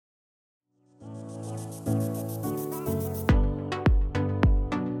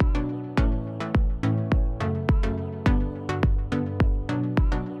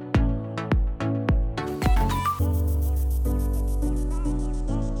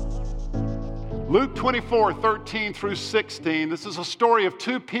Luke 24:13 through 16. This is a story of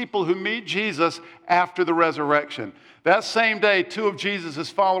two people who meet Jesus after the resurrection. That same day, two of Jesus'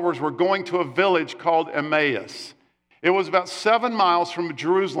 followers were going to a village called Emmaus. It was about 7 miles from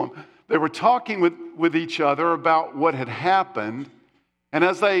Jerusalem. They were talking with each other about what had happened. And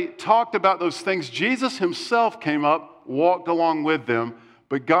as they talked about those things, Jesus himself came up, walked along with them,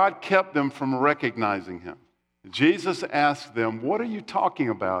 but God kept them from recognizing him. Jesus asked them, "What are you talking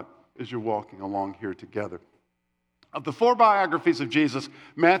about as you're walking along here together?" Of the four biographies of Jesus,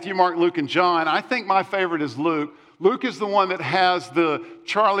 Matthew, Mark, Luke, and John, I think my favorite is Luke. Luke is the one that has the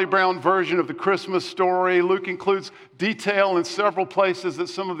Charlie Brown version of the Christmas story. Luke includes detail in several places that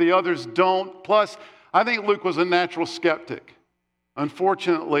some of the others don't. Plus, I think Luke was a natural skeptic,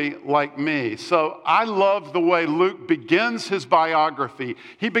 unfortunately, like me. So I love the way Luke begins his biography.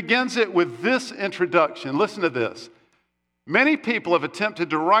 He begins it with this introduction. Listen to this. Many people have attempted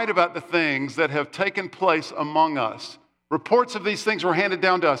to write about the things that have taken place among us. Reports of these things were handed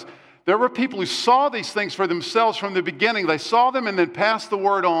down to us. There were people who saw these things for themselves from the beginning. They saw them and then passed the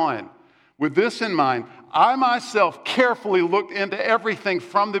word on. With this in mind, I myself carefully looked into everything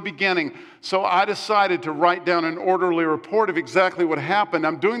from the beginning, so I decided to write down an orderly report of exactly what happened.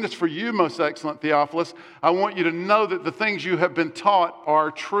 I'm doing this for you, most excellent Theophilus. I want you to know that the things you have been taught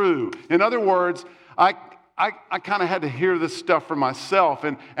are true. In other words, I kind of had to hear this stuff for myself.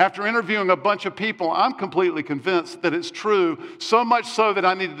 And after interviewing a bunch of people, I'm completely convinced that it's true, so much so that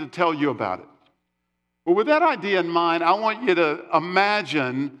I needed to tell you about it. Well, with that idea in mind, I want you to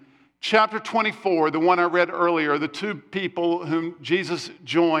imagine chapter 24, the one I read earlier, the two people whom Jesus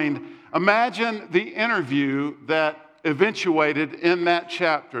joined. Imagine the interview that eventuated in that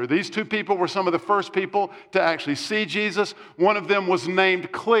chapter. These two people were some of the first people to actually see Jesus. One of them was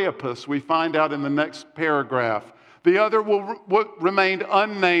named Cleopas, we find out in the next paragraph. The other remained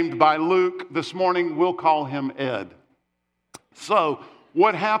unnamed by Luke. This morning we'll call him Ed. So,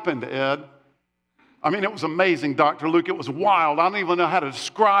 what happened, Ed? I mean, it was amazing, Dr. Luke. It was wild. I don't even know how to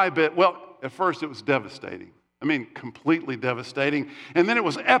describe it. Well, at first it was devastating. I mean, completely devastating. And then it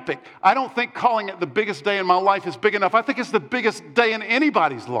was epic. I don't think calling it the biggest day in my life is big enough. I think it's the biggest day in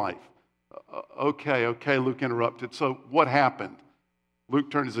anybody's life. Okay, Luke interrupted. So what happened?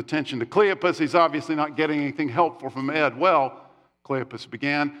 Luke turned his attention to Cleopas. He's obviously not getting anything helpful from Ed. Well, Cleopas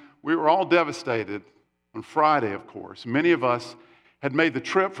began. We were all devastated on Friday, of course. Many of us had made the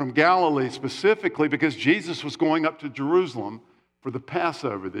trip from Galilee specifically because Jesus was going up to Jerusalem for the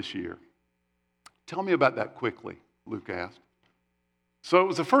Passover this year. Tell me about that quickly, Luke asked. So it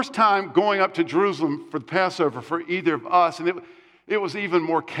was the first time going up to Jerusalem for the Passover for either of us, and it was even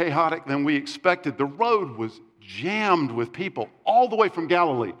more chaotic than we expected. The road was jammed with people all the way from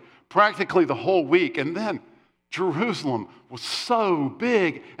Galilee, practically the whole week. And then Jerusalem was so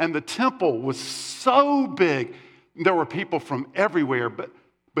big, and the temple was so big. There were people from everywhere,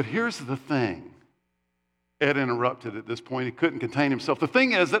 but here's the thing. Ed interrupted at this point. He couldn't contain himself. The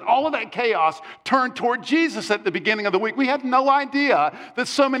thing is that all of that chaos turned toward Jesus at the beginning of the week. We had no idea that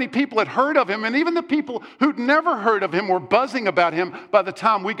so many people had heard of him, and even the people who'd never heard of him were buzzing about him by the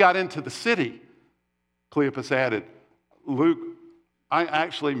time we got into the city. Cleopas added, "Luke, I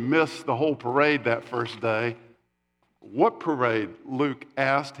actually missed the whole parade that first day." "What parade?" Luke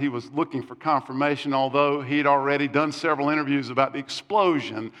asked. He was looking for confirmation, although he'd already done several interviews about the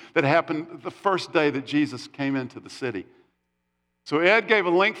explosion that happened the first day that Jesus came into the city. So Ed gave a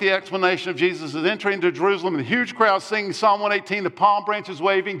lengthy explanation of Jesus' entry into Jerusalem, the huge crowd singing Psalm 118, the palm branches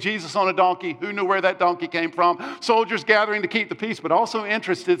waving, Jesus on a donkey. Who knew where that donkey came from? Soldiers gathering to keep the peace, but also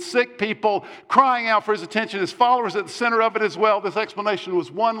interested, sick people crying out for his attention, his followers at the center of it as well. This explanation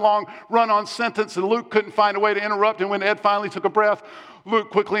was one long run-on sentence, and Luke couldn't find a way to interrupt, and when Ed finally took a breath,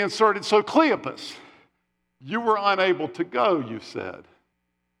 Luke quickly inserted, "So Cleopas, you were unable to go, you said."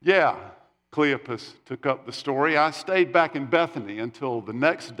 "Yeah." Cleopas took up the story. "I stayed back in Bethany until the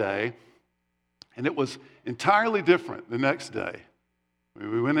next day, and it was entirely different the next day.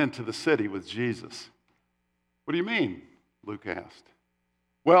 We went into the city with Jesus." "What do you mean?" Luke asked.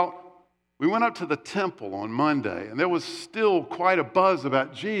 "Well, we went up to the temple on Monday, and there was still quite a buzz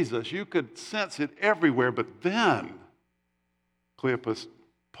about Jesus. You could sense it everywhere, but then," Cleopas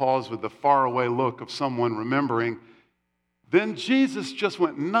paused with the faraway look of someone remembering, "then Jesus just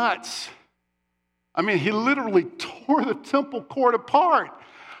went nuts. I mean, he literally tore the temple court apart.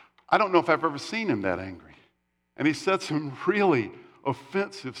 I don't know if I've ever seen him that angry. And he said some really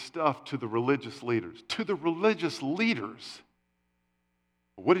offensive stuff to the religious leaders." To the religious leaders?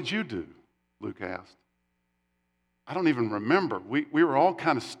 "What did you do?" Luke asked. "I don't even remember. We were all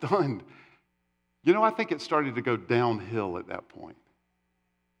kind of stunned. You know, I think it started to go downhill at that point.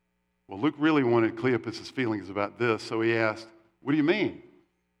 Well, Luke really wanted Cleopas' feelings about this, so he asked, "What do you mean?"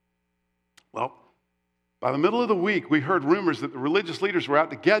 Well, by the middle of the week, we heard rumors that the religious leaders were out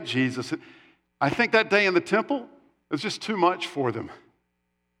to get Jesus. I think that day in the temple was just too much for them.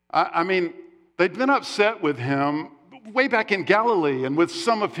 I mean, they'd been upset with him way back in Galilee and with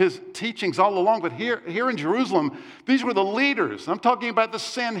some of his teachings all along. But here in Jerusalem, these were the leaders. I'm talking about the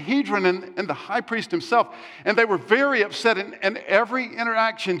Sanhedrin and the high priest himself. And they were very upset. And every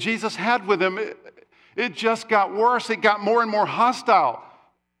interaction Jesus had with them, it just got worse. It got more and more hostile.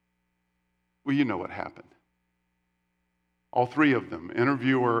 Well, you know what happened. All three of them,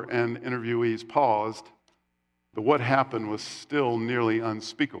 interviewer and interviewees, paused. But what happened was still nearly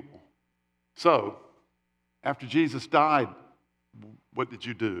unspeakable. So, after Jesus died, what did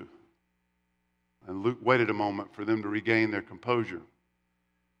you do? And Luke waited a moment for them to regain their composure.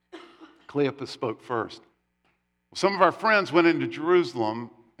 Cleopas spoke first. Well, some of our friends went into Jerusalem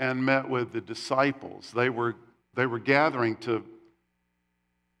and met with the disciples. They were gathering to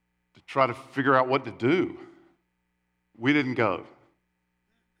try to figure out what to do. We didn't go.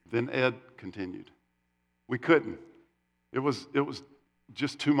 Then Ed continued. We couldn't. It was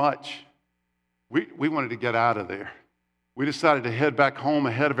just too much. We wanted to get out of there. We decided to head back home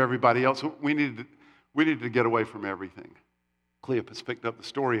ahead of everybody else. We needed to get away from everything. Cleopas picked up the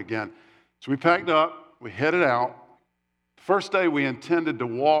story again. So we packed up, we headed out. First day we intended to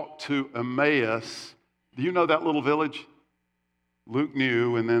walk to Emmaus. Do you know that little village? Luke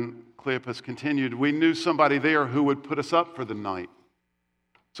knew, and then Cleopas continued. We knew somebody there who would put us up for the night.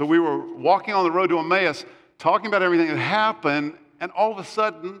 So we were walking on the road to Emmaus, talking about everything that happened, and all of a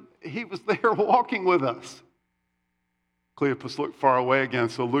sudden, he was there walking with us. Cleopas looked far away again,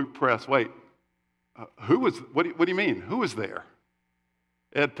 so Luke pressed, wait, what do you mean? Who was there?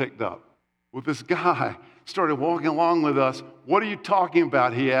 Ed picked up. Well, this guy started walking along with us. What are you talking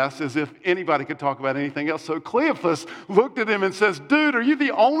about? He asked, as if anybody could talk about anything else. So Cleopas looked at him and says, dude, are you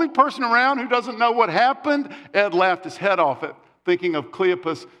the only person around who doesn't know what happened? Ed laughed his head off at thinking of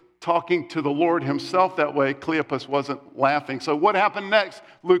Cleopas talking to the Lord himself that way. Cleopas wasn't laughing. So what happened next?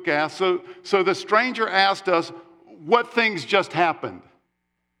 Luke asked. So the stranger asked us, what things just happened?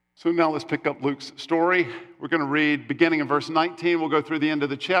 So now let's pick up Luke's story. We're going to read beginning in verse 19. We'll go through the end of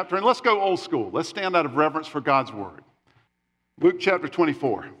the chapter. And let's go old school. Let's stand out of reverence for God's word. Luke chapter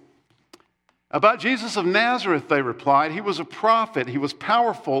 24. About Jesus of Nazareth, they replied. He was a prophet. He was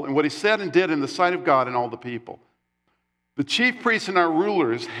powerful in what he said and did in the sight of God and all the people. The chief priests and our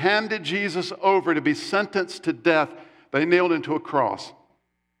rulers handed Jesus over to be sentenced to death. They nailed him to a cross.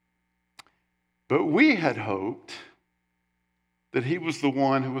 But we had hoped that he was the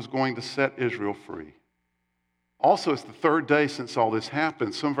one who was going to set Israel free. Also, it's the third day since all this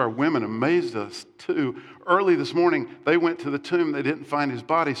happened. Some of our women amazed us too. Early this morning, they went to the tomb. They didn't find his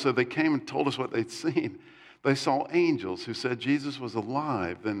body, so they came and told us what they'd seen. They saw angels who said Jesus was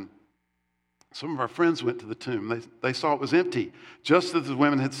alive. Then some of our friends went to the tomb. They saw it was empty, just as the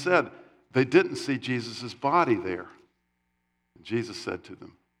women had said. They didn't see Jesus' body there. And Jesus said to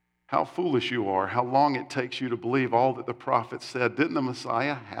them, how foolish you are, how long it takes you to believe all that the prophets said. Didn't the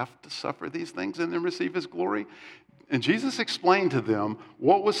Messiah have to suffer these things and then receive his glory? And Jesus explained to them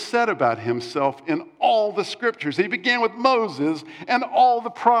what was said about himself in all the scriptures. He began with Moses and all the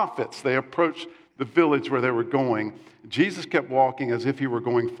prophets. They approached the village where they were going. Jesus kept walking as if he were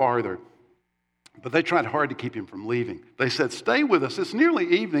going farther. But they tried hard to keep him from leaving. They said, stay with us. It's nearly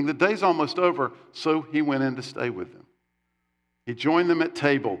evening. The day's almost over. So he went in to stay with them. He joined them at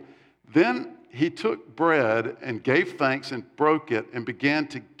table. Then he took bread and gave thanks and broke it and began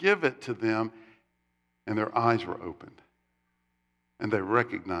to give it to them, and their eyes were opened, and they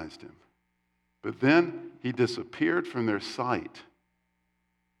recognized him. But then he disappeared from their sight.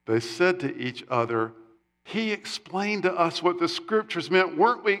 They said to each other, he explained to us what the scriptures meant.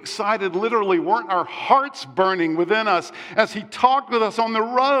 Weren't we excited? Literally, weren't our hearts burning within us as he talked with us on the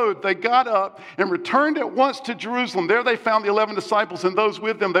road? They got up and returned at once to Jerusalem. There they found the 11 disciples and those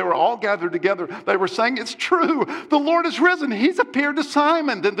with them. They were all gathered together. They were saying, it's true. The Lord is risen. He's appeared to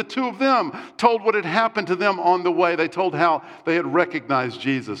Simon. Then the two of them told what had happened to them on the way. They told how they had recognized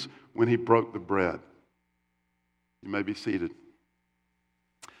Jesus when he broke the bread. You may be seated.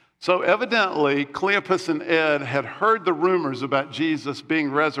 So evidently, Cleopas and Ed had heard the rumors about Jesus being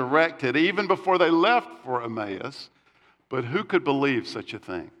resurrected even before they left for Emmaus. But who could believe such a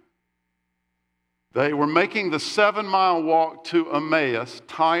thing? They were making the 7-mile walk to Emmaus,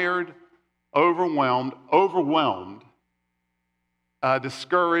 tired, overwhelmed,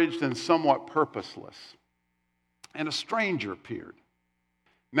 discouraged, and somewhat purposeless. And a stranger appeared.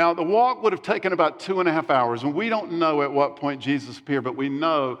 Now, the walk would have taken about 2.5 hours, and we don't know at what point Jesus appeared, but we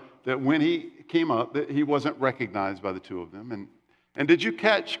know that when he came up, that he wasn't recognized by the two of them. And did you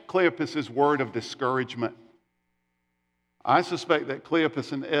catch Cleopas' word of discouragement? I suspect that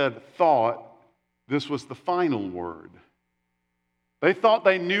Cleopas and Ed thought this was the final word. They thought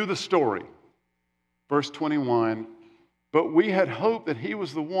they knew the story. Verse 21, but we had hoped that he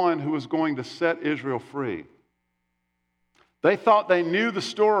was the one who was going to set Israel free. They thought they knew the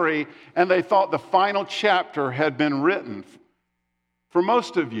story, and they thought the final chapter had been written. For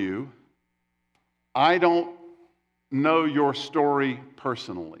most of you, I don't know your story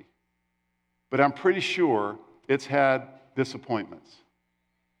personally, but I'm pretty sure it's had disappointments.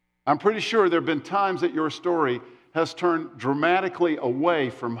 I'm pretty sure there have been times that your story has turned dramatically away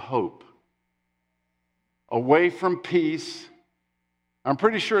from hope, away from peace. I'm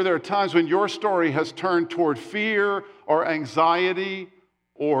pretty sure there are times when your story has turned toward fear or anxiety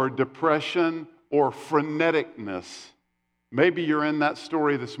or depression or freneticness. Maybe you're in that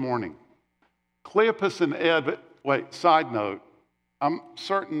story this morning. Cleopas and Ed, but wait, side note, I'm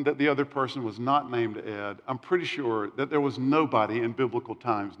certain that the other person was not named Ed. I'm pretty sure that there was nobody in biblical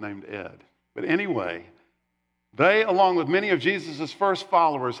times named Ed. But anyway, they, along with many of Jesus' first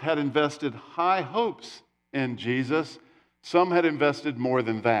followers, had invested high hopes in Jesus. Some had invested more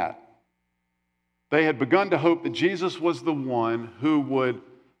than that. They had begun to hope that Jesus was the one who would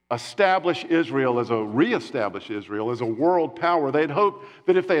reestablish Israel as a world power. They'd hoped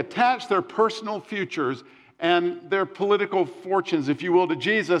that if they attached their personal futures and their political fortunes, if you will, to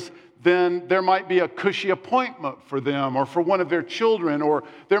Jesus, then there might be a cushy appointment for them or for one of their children, or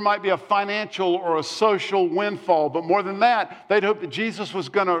there might be a financial or a social windfall. But more than that, they'd hoped that Jesus was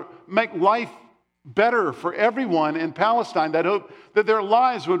going to make life better for everyone in Palestine. They'd hope that their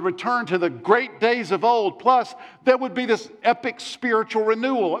lives would return to the great days of old. Plus, there would be this epic spiritual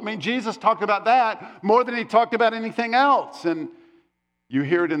renewal. I mean, Jesus talked about that more than he talked about anything else. And you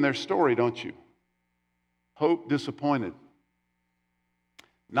hear it in their story, don't you? Hope disappointed.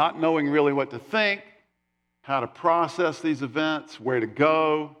 Not knowing really what to think, how to process these events, where to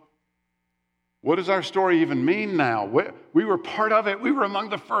go. What does our story even mean now? We were part of it. We were among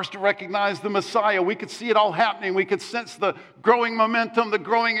the first to recognize the Messiah. We could see it all happening. We could sense the growing momentum, the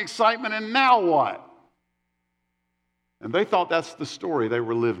growing excitement, and now what? And they thought that's the story they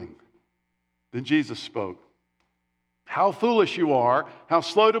were living. Then Jesus spoke. How foolish you are, how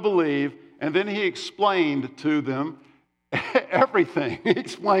slow to believe. And then he explained to them everything. He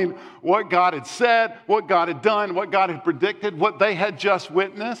explained what God had said, what God had done, what God had predicted, what they had just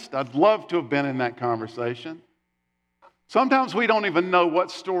witnessed. I'd love to have been in that conversation. Sometimes we don't even know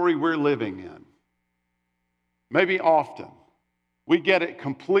what story we're living in. Maybe often. We get it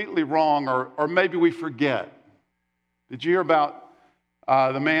completely wrong, or maybe we forget. Did you hear about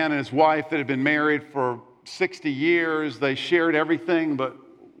the man and his wife that had been married for 60 years? They shared everything, but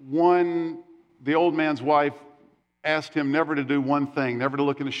the old man's wife asked him never to do one thing, never to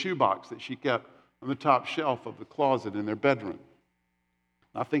look in a shoebox that she kept on the top shelf of the closet in their bedroom.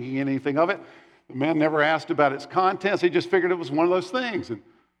 Not thinking anything of it. The man never asked about its contents. He just figured it was one of those things. And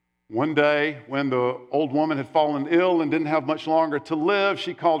one day, when the old woman had fallen ill and didn't have much longer to live,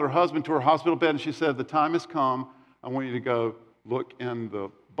 she called her husband to her hospital bed and she said, "The time has come. I want you to go look in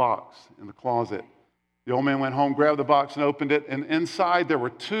the box in the closet." The old man went home, grabbed the box and opened it, and inside there were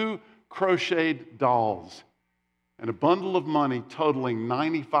 2 crocheted dolls and a bundle of money totaling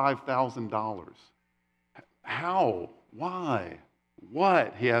 $95,000. How? Why?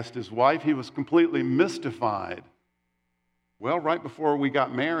 What? He asked his wife. He was completely mystified. Well, right before we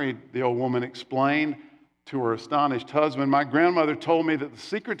got married, the old woman explained to her astonished husband, "My grandmother told me that the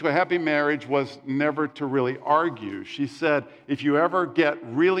secret to a happy marriage was never to really argue. She said, if you ever get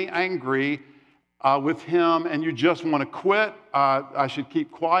really angry with him and you just want to quit, I should keep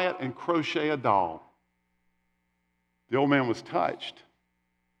quiet and crochet a doll." The old man was touched.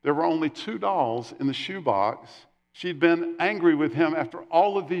 There were only 2 dolls in the shoebox. She'd been angry with him after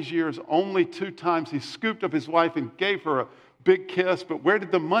all of these years. Only 2 times he scooped up his wife and gave her a big kiss. But where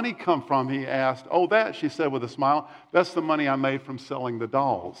did the money come from, he asked. "Oh, that," she said with a smile, "that's the money I made from selling the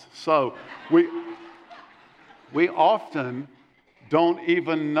dolls." So we often don't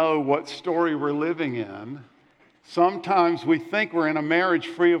even know what story we're living in. Sometimes we think we're in a marriage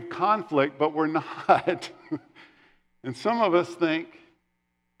free of conflict, but we're not. And some of us think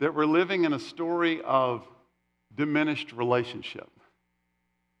that we're living in a story of diminished relationship.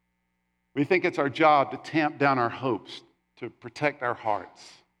 We think it's our job to tamp down our hopes, to protect our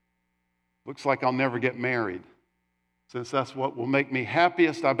hearts. Looks like I'll never get married. Since that's what will make me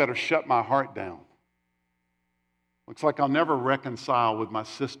happiest, I better shut my heart down. Looks like I'll never reconcile with my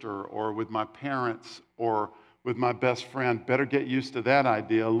sister or with my parents or with my best friend. Better get used to that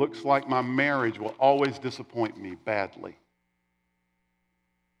idea. Looks like my marriage will always disappoint me badly.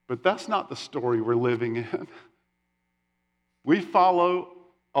 But that's not the story we're living in. We follow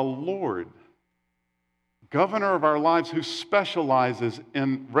a Lord, governor of our lives, who specializes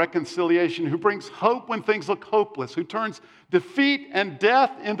in reconciliation, who brings hope when things look hopeless, who turns defeat and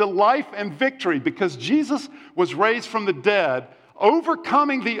death into life and victory. Because Jesus was raised from the dead,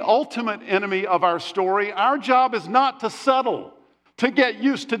 overcoming the ultimate enemy of our story, our job is not to settle, to get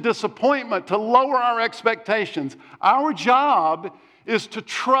used to disappointment, to lower our expectations. Our job is to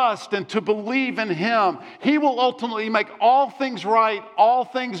trust and to believe in Him. He will ultimately make all things right, all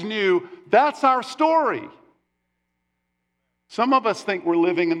things new. That's our story. Some of us think we're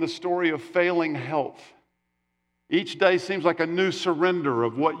living in the story of failing health. Each day seems like a new surrender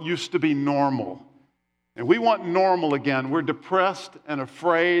of what used to be normal. And we want normal again. We're depressed and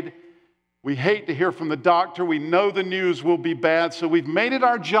afraid. We hate to hear from the doctor. We know the news will be bad, so we've made it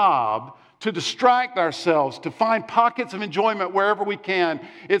our job to distract ourselves, to find pockets of enjoyment wherever we can.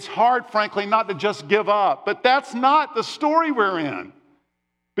 It's hard, frankly, not to just give up. But that's not the story we're in.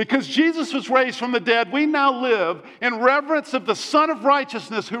 Because Jesus was raised from the dead, we now live in reverence of the Son of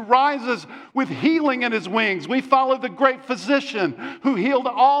Righteousness who rises with healing in His wings. We follow the great physician who healed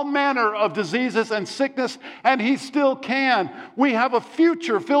all manner of diseases and sickness, and He still can. We have a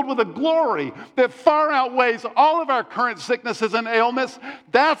future filled with a glory that far outweighs all of our current sicknesses and ailments.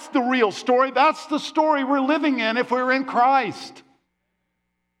 That's the real story. That's the story we're living in if we're in Christ.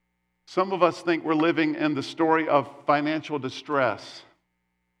 Some of us think we're living in the story of financial distress.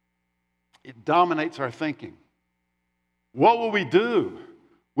 It dominates our thinking. What will we do?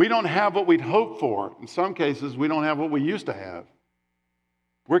 We don't have what we'd hoped for. In some cases, we don't have what we used to have.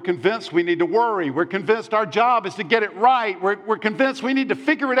 We're convinced we need to worry. We're convinced our job is to get it right. We're convinced we need to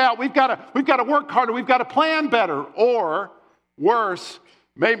figure it out. We've got to work harder. We've got to plan better. Or, worse,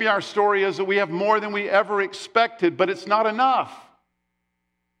 maybe our story is that we have more than we ever expected, but it's not enough.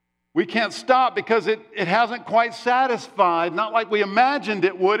 We can't stop because it hasn't quite satisfied, not like we imagined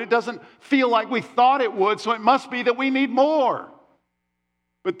it would. It doesn't feel like we thought it would, so it must be that we need more.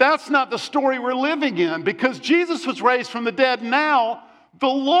 But that's not the story we're living in. Because Jesus was raised from the dead, now the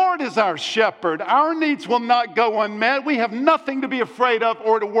Lord is our shepherd. Our needs will not go unmet. We have nothing to be afraid of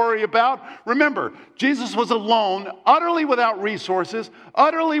or to worry about. Remember, Jesus was alone, utterly without resources,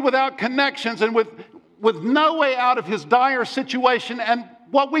 utterly without connections, and with no way out of His dire situation. And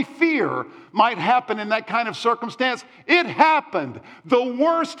what we fear might happen in that kind of circumstance, it happened. The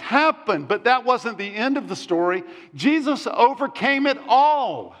worst happened, but that wasn't the end of the story. Jesus overcame it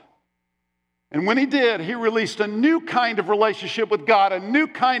all. And when He did, He released a new kind of relationship with God, a new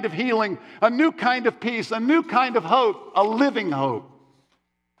kind of healing, a new kind of peace, a new kind of hope, a living hope.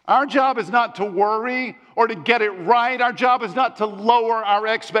 Our job is not to worry or to get it right. Our job is not to lower our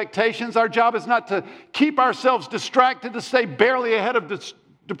expectations. Our job is not to keep ourselves distracted, to stay barely ahead of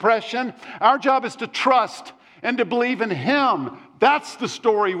depression. Our job is to trust and to believe in Him. That's the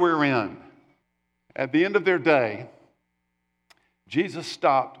story we're in. At the end of their day, Jesus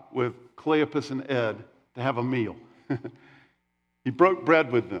stopped with Cleopas and Ed to have a meal. He broke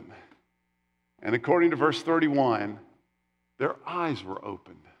bread with them. And according to verse 31, their eyes were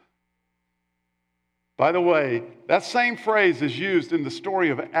opened. By the way, that same phrase is used in the story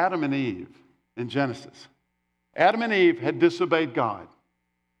of Adam and Eve in Genesis. Adam and Eve had disobeyed God,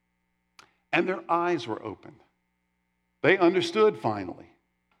 and their eyes were opened. They understood finally.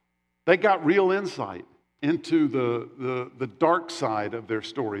 They got real insight into the dark side of their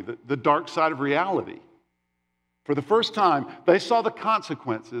story, the dark side of reality. For the first time, they saw the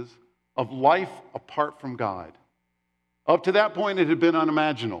consequences of life apart from God. Up to that point, it had been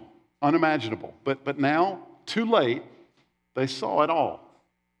unimaginable. But now, too late, they saw it all.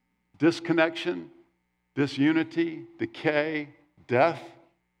 Disconnection, disunity, decay, death.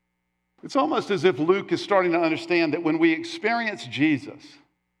 It's almost as if Luke is starting to understand that when we experience Jesus,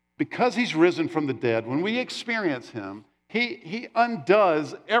 because He's risen from the dead, when we experience Him, He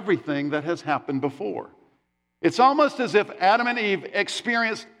undoes everything that has happened before. It's almost as if Adam and Eve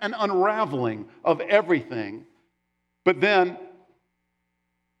experienced an unraveling of everything, but then,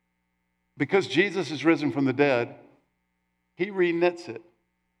 because Jesus is risen from the dead, He reknits it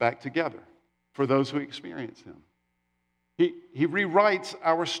back together for those who experience Him. He rewrites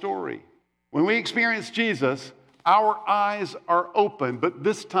our story. When we experience Jesus, our eyes are open, but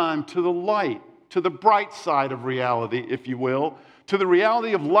this time to the light, to the bright side of reality, if you will, to the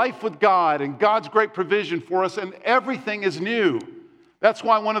reality of life with God and God's great provision for us, and everything is new. That's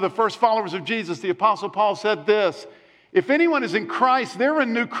why one of the first followers of Jesus, the Apostle Paul, said this: if anyone is in Christ, they're a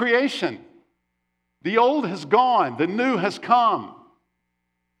new creation. The old has gone. The new has come.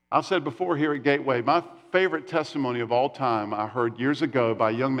 I've said before here at Gateway, my favorite testimony of all time I heard years ago by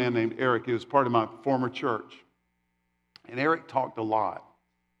a young man named Eric. He was part of my former church. And Eric talked a lot.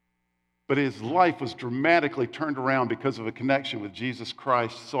 But his life was dramatically turned around because of a connection with Jesus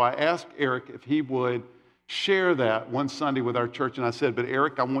Christ. So I asked Eric if he would share that one Sunday with our church. And I said, but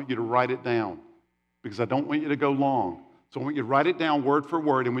Eric, I want you to write it down because I don't want you to go long. So I want you to write it down word for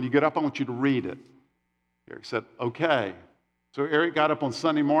word. And when you get up, I want you to read it. Eric said, okay. So Eric got up on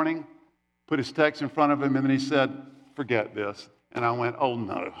Sunday morning, put his text in front of him, and then he said, forget this. And I went, oh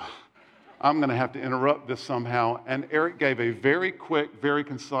no, I'm going to have to interrupt this somehow. And Eric gave a very quick, very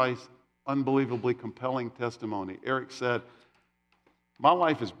concise, unbelievably compelling testimony. Eric said, my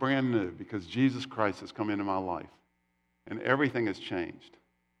life is brand new because Jesus Christ has come into my life and everything has changed.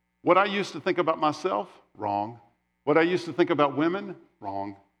 What I used to think about myself, wrong. What I used to think about women,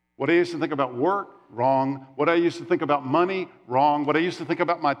 wrong. What I used to think about work, wrong. What I used to think about money, wrong. What I used to think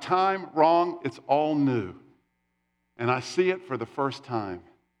about my time, wrong. It's all new. And I see it for the first time.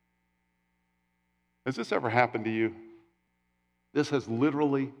 Has this ever happened to you? This has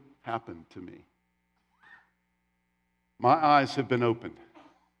literally happened to me. My eyes have been opened.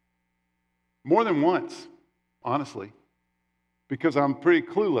 More than once, honestly, because I'm pretty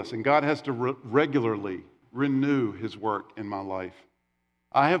clueless and God has to regularly renew His work in my life.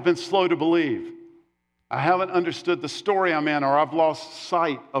 I have been slow to believe. I haven't understood the story I'm in, or I've lost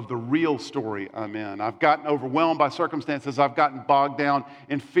sight of the real story I'm in. I've gotten overwhelmed by circumstances. I've gotten bogged down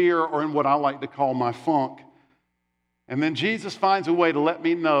in fear or in what I like to call my funk. And then Jesus finds a way to let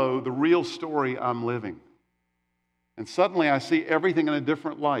me know the real story I'm living. And suddenly I see everything in a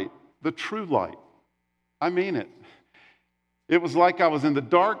different light, the true light. I mean it. It was like I was in the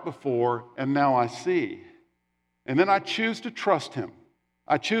dark before, and now I see. And then I choose to trust Him.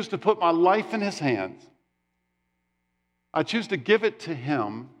 I choose to put my life in His hands. I choose to give it to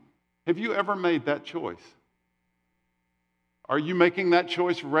Him. Have you ever made that choice? Are you making that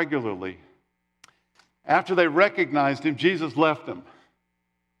choice regularly? After they recognized Him, Jesus left them.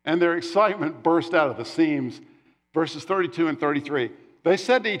 And their excitement burst out of the seams. Verses 32 and 33. They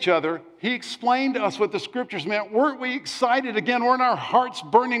said to each other, He explained to us what the Scriptures meant. Weren't we excited again? Weren't our hearts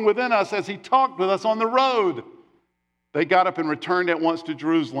burning within us as He talked with us on the road? They got up and returned at once to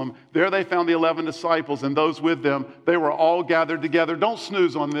Jerusalem. There they found the 11 disciples and those with them. They were all gathered together. Don't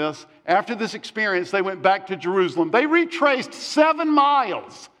snooze on this. After this experience, they went back to Jerusalem. They retraced 7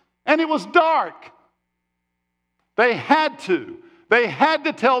 miles, and it was dark. They had to. They had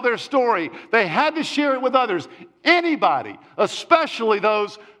to tell their story. They had to share it with others. Anybody, especially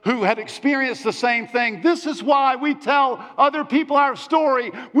those who had experienced the same thing. This is why we tell other people our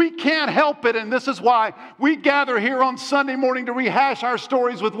story. We can't help it, and this is why we gather here on Sunday morning to rehash our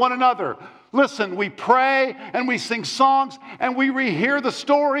stories with one another. Listen, we pray and we sing songs and we rehear the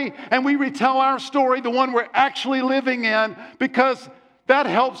story and we retell our story, the one we're actually living in, because that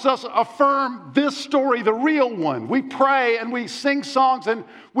helps us affirm this story, the real one. We pray and we sing songs and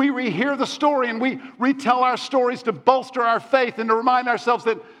we rehear the story and we retell our stories to bolster our faith and to remind ourselves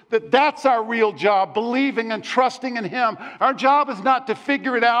that that's our real job, believing and trusting in Him. Our job is not to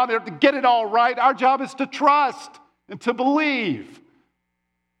figure it out or to get it all right. Our job is to trust and to believe.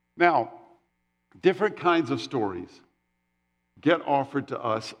 Now, different kinds of stories get offered to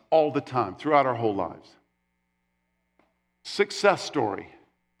us all the time throughout our whole lives. Success story,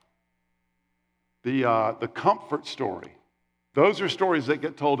 the comfort story. Those are stories that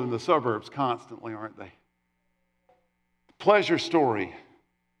get told in the suburbs constantly, aren't they? Pleasure story,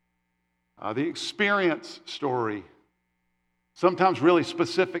 the experience story. Sometimes really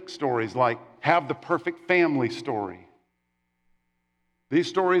specific stories like have the perfect family story. These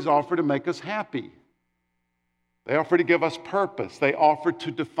stories offer to make us happy. They offer to give us purpose. They offer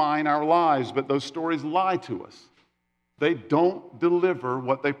to define our lives, but those stories lie to us. They don't deliver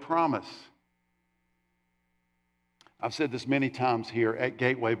what they promise. I've said this many times here at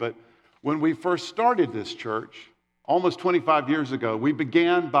Gateway, but when we first started this church, almost 25 years ago, we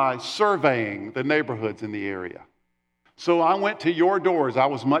began by surveying the neighborhoods in the area. So I went to your doors. I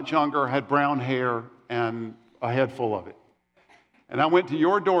was much younger, had brown hair, and a head full of it. And I went to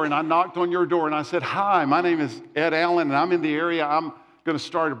your door, and I knocked on your door, and I said, hi, my name is Ed Allen, and I'm in the area. I'm going to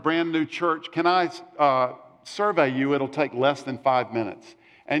start a brand new church. Can I survey you? It'll take less than 5 minutes.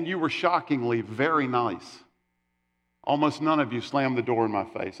 And you were shockingly very nice. Almost none of you slammed the door in my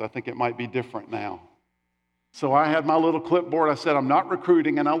face. I think it might be different now. So I had my little clipboard. I said, I'm not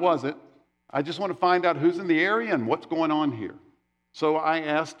recruiting, and I wasn't. I just want to find out who's in the area and what's going on here. So I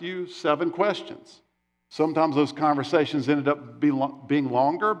asked you 7 questions. Sometimes those conversations ended up being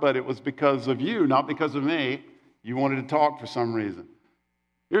longer, but it was because of you, not because of me. You wanted to talk for some reason.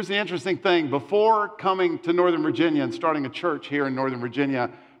 Here's the interesting thing. Before coming to Northern Virginia and starting a church here in Northern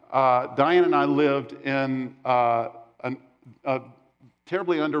Virginia, Diane and I lived in a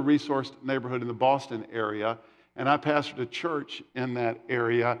terribly under-resourced neighborhood in the Boston area, and I pastored a church in that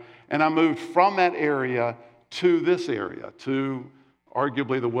area, and I moved from that area to this area, to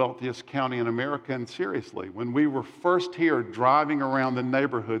arguably the wealthiest county in America. And seriously, when we were first here driving around the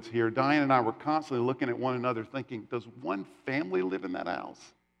neighborhoods here, Diane and I were constantly looking at one another thinking, does one family live in that house?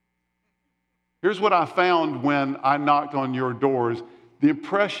 Here's what I found when I knocked on your doors. The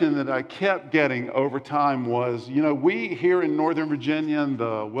impression that I kept getting over time was, we here in Northern Virginia and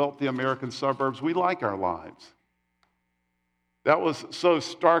the wealthy American suburbs, we like our lives. That was so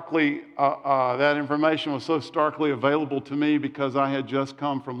starkly, that information was so starkly available to me because I had just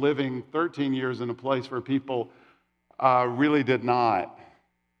come from living 13 years in a place where people really did not.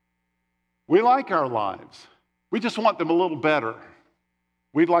 We like our lives. We just want them a little better.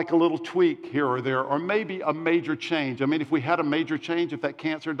 We'd like a little tweak here or there, or maybe a major change. I mean, if we had a major change, if that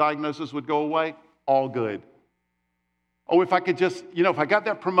cancer diagnosis would go away, all good. Oh, if I could just, if I got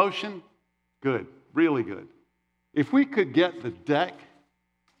that promotion, good, really good. If we could get the deck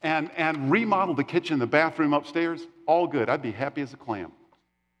and remodel the kitchen, the bathroom upstairs, all good. I'd be happy as a clam.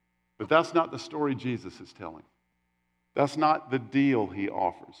 But that's not the story Jesus is telling. That's not the deal he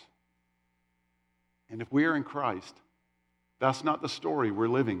offers. And if we are in Christ, that's not the story we're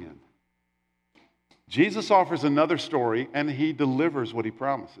living in. Jesus offers another story, and he delivers what he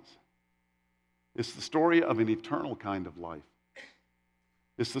promises. It's the story of an eternal kind of life.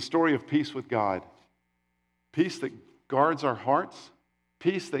 It's the story of peace with God. Peace that guards our hearts,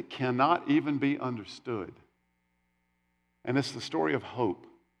 peace that cannot even be understood. And it's the story of hope,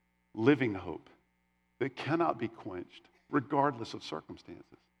 living hope, that cannot be quenched, regardless of circumstances.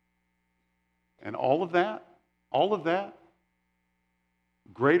 And all of that,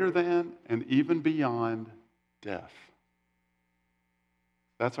 greater than and even beyond death.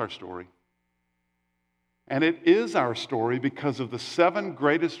 That's our story. And it is our story because of the 7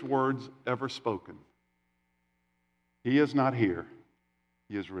 greatest words ever spoken. He is not here.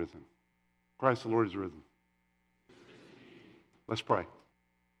 He is risen. Christ the Lord is risen. Let's pray.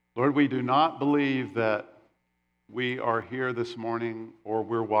 Lord, we do not believe that we are here this morning or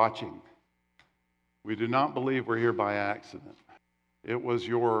we're watching. We do not believe we're here by accident. It was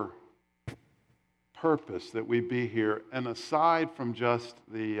your purpose that we be here. And aside from just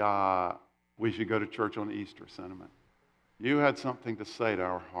the we should go to church on Easter sentiment, you had something to say to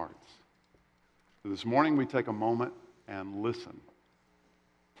our hearts. So this morning we take a moment and listen.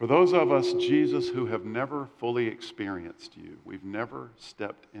 For those of us, Jesus, who have never fully experienced you, we've never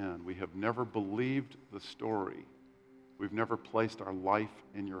stepped in, we have never believed the story, we've never placed our life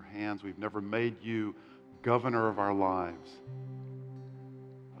in your hands, we've never made you governor of our lives.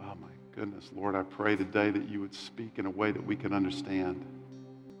 Oh my goodness, Lord, I pray today that you would speak in a way that we can understand.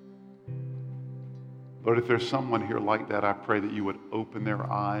 Lord, if there's someone here like that, I pray that you would open their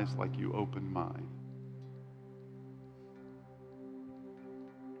eyes like you opened mine.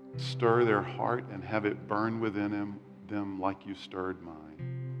 Stir their heart and have it burn within them like you stirred mine.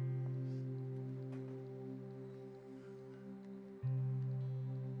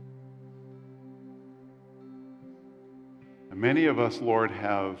 And many of us, Lord,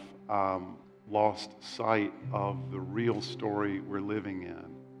 have lost sight of the real story we're living in.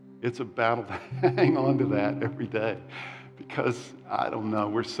 It's a battle to hang on to that every day because, I don't know,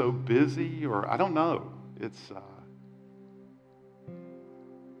 we're so busy, or I don't know.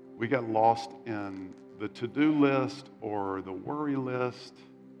 We got lost in the to-do list or the worry list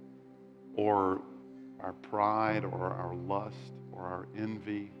or our pride or our lust or our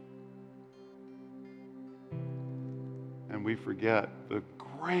envy. And we forget the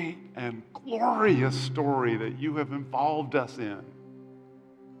great and glorious story that you have involved us in.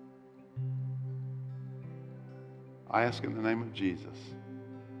 I ask in the name of Jesus,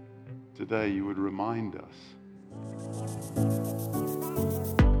 today you would remind us